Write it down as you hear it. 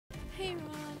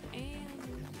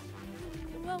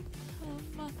welcome to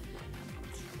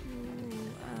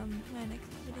my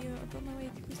next video. I'm on my way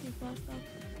to Christmas flashback.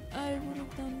 I would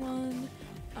have done one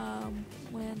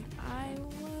when I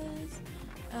was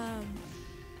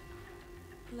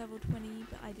level 20,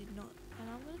 but I did not. And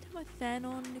I'm gonna turn my fan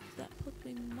on because that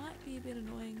possibly might be a bit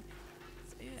annoying.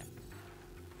 So yeah.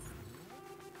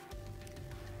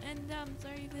 And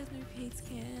sorry if there's no face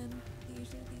cam.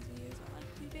 Usually these videos I like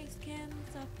to do face cam and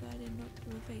stuff, but I did not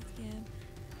do a face cam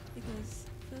because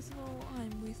first of all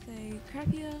I'm with a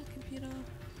crappier computer,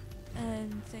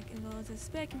 and second of all it's a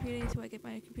spare computer, so I get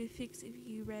my computer fixed. If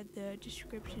you read the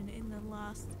description in the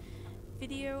last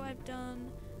video I've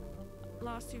done,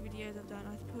 last two videos I've done,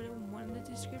 I've put it in one of the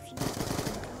descriptions.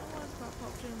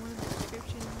 Popped in one of the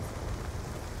descriptions.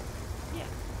 Yeah.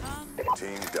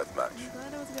 Team deathmatch. I'm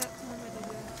glad I was about time I did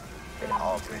it.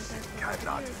 Our mission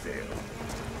cannot fail.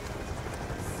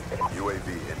 UAV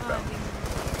inbound.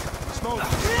 Smoke!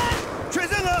 确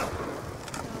认了!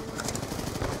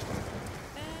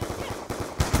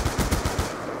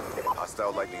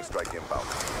 Hostile lightning strike inbound.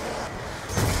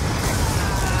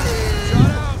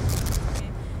 Shut up!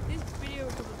 This video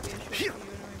will probably be a short video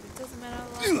anyway, but it doesn't matter how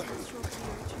long it's a short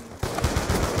video too.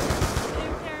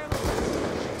 They're terrible.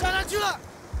 炸弹去了！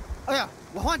哎呀，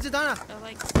我换子弹了。 They're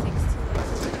like 6 to like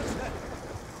 0.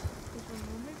 This one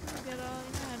will make me better,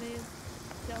 you know how it is.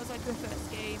 That was like the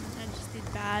first game and I just did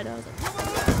bad. I was like, I'm gonna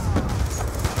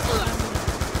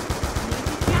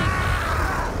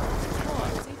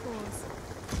C4s.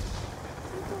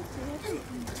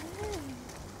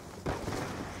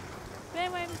 But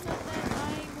anyway, besides that,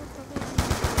 I will probably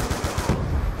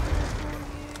for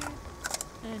you.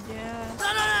 And yeah. 炸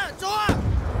弹，走啊！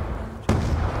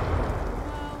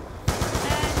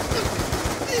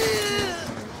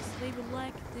 Leave a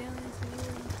like down this video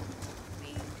for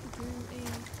me to do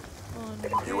on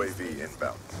UAV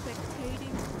inbound.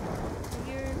 spectating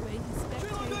video where you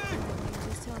spectate and then you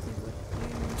just tell people what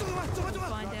to do. You'll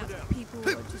find out that people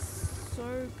are just so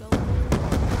gullible.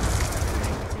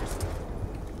 Seriously,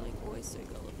 like always so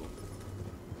gullible.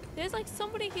 There's like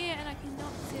somebody here and I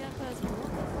cannot see that person.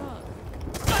 What the fuck?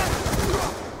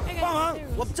 Okay, 帮忙， there it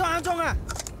我 was. 照样中啊！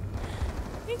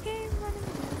 He came running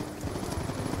down.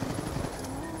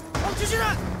 往继续的，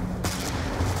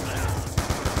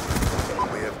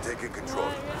 We have taken control.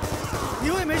 你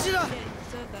会没事的， Yeah, you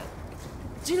deserve that.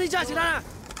 激励架起来了，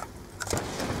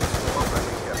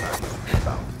 Friendly deathmatch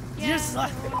inbound. 一人死了，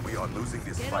 We are losing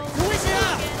this Get fight. all 不危险啊！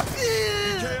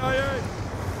 KIA，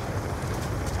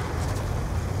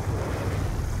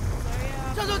 Sorry,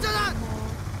 站住站住！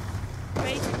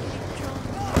 basically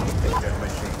controlling Jet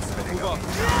machine spinning up.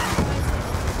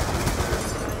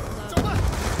 走吧，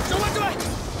走吧，走吧！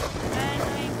 and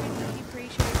I really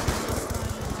appreciate the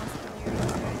last video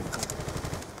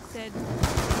said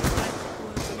that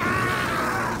was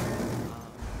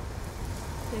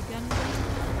the gun game,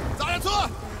 炸弹车，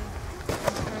 the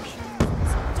Russian.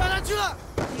 炸弹去了，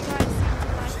 You guys seem to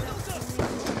like that so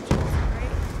much, which is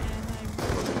great, and I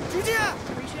really 出去！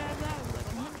 appreciate that. It was like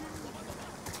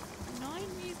 109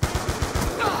 views now.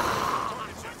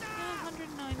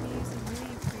 109 views, I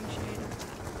really appreciate that.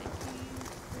 Thank you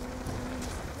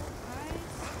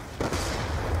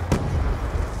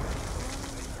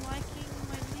for liking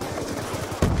my videos.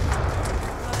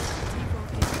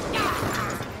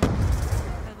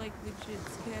 That like legit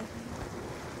scares me.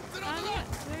 Yeah, so I know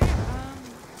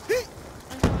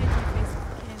I do Facebook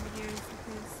cam videos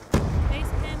because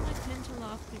face cam I tend to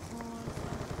laugh a bit more.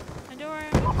 I know I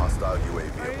Hostile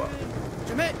UAV above. 准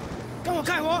备，跟我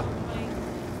干活！ my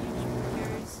YouTube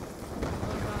videos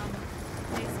of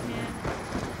face cam.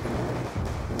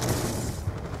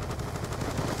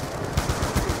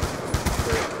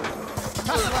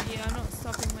 Yeah, I'm not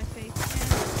stopping my face cam.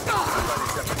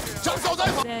 枪手在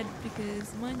跑！ Instead, because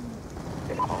mine.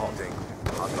 Halting.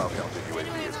 Hostile counter UAV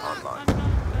Anyway, is I'm online.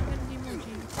 gonna do more G.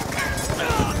 The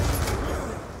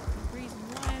reason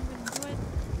why I'm gonna do it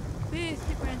with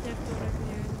the Grand Theft Auto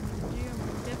videos I'm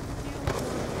gonna definitely do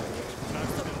glitch. When I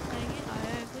stop playing it, I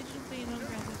have literally been on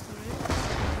Grand Theft Auto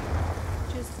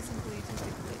just to simply do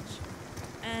the glitch.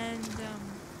 And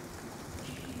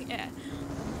yeah.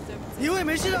 So 你会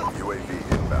没事的， UAV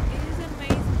inbound. it is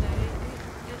amazing though.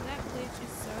 That glitch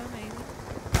is so amazing.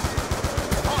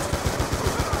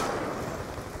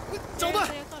 走吧，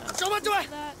 Seriously, I thought I 走吧，走吧，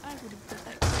 that I would have put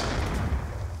that.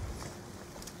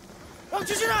 往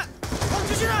继续的，往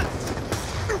继续的！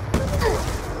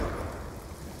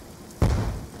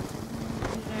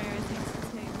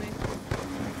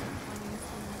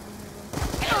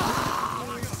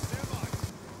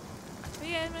 But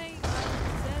yeah, mate, like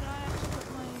I said, I actually got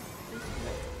my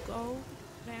gold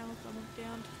now now, so I'm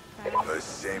down to 5. A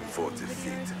shameful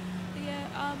defeat. But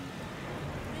yeah,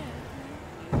 yeah,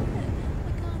 I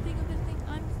can't think of anything.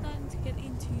 I'm starting to get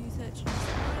into search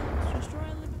and destroy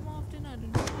a little bit more often. I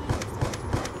don't know why, I'm starting to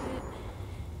like it.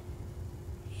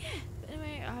 Yeah, but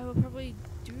anyway, I will probably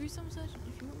do some search.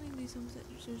 If you want me to do some search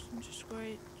and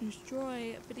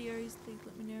destroy videos, please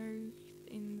let me know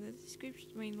in the description.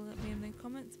 I mean, let me in the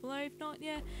comments below. If not,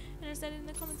 yeah, and I said in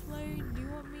the comments below, do you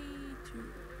want me to?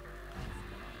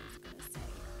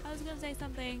 I was gonna say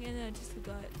something and then I just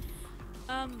forgot.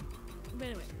 But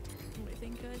anyway,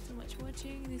 thank you guys so much for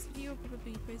watching. This video will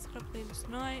probably be posted up later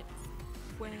tonight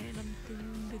when I'm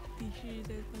doing the dishes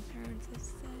as my parents have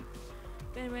said.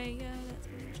 But anyway, yeah, that's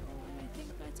pretty much all. Anyway, thank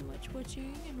you guys so much for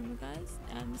watching. And remember guys,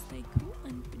 stay cool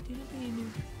and do not be a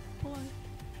noob. Bye.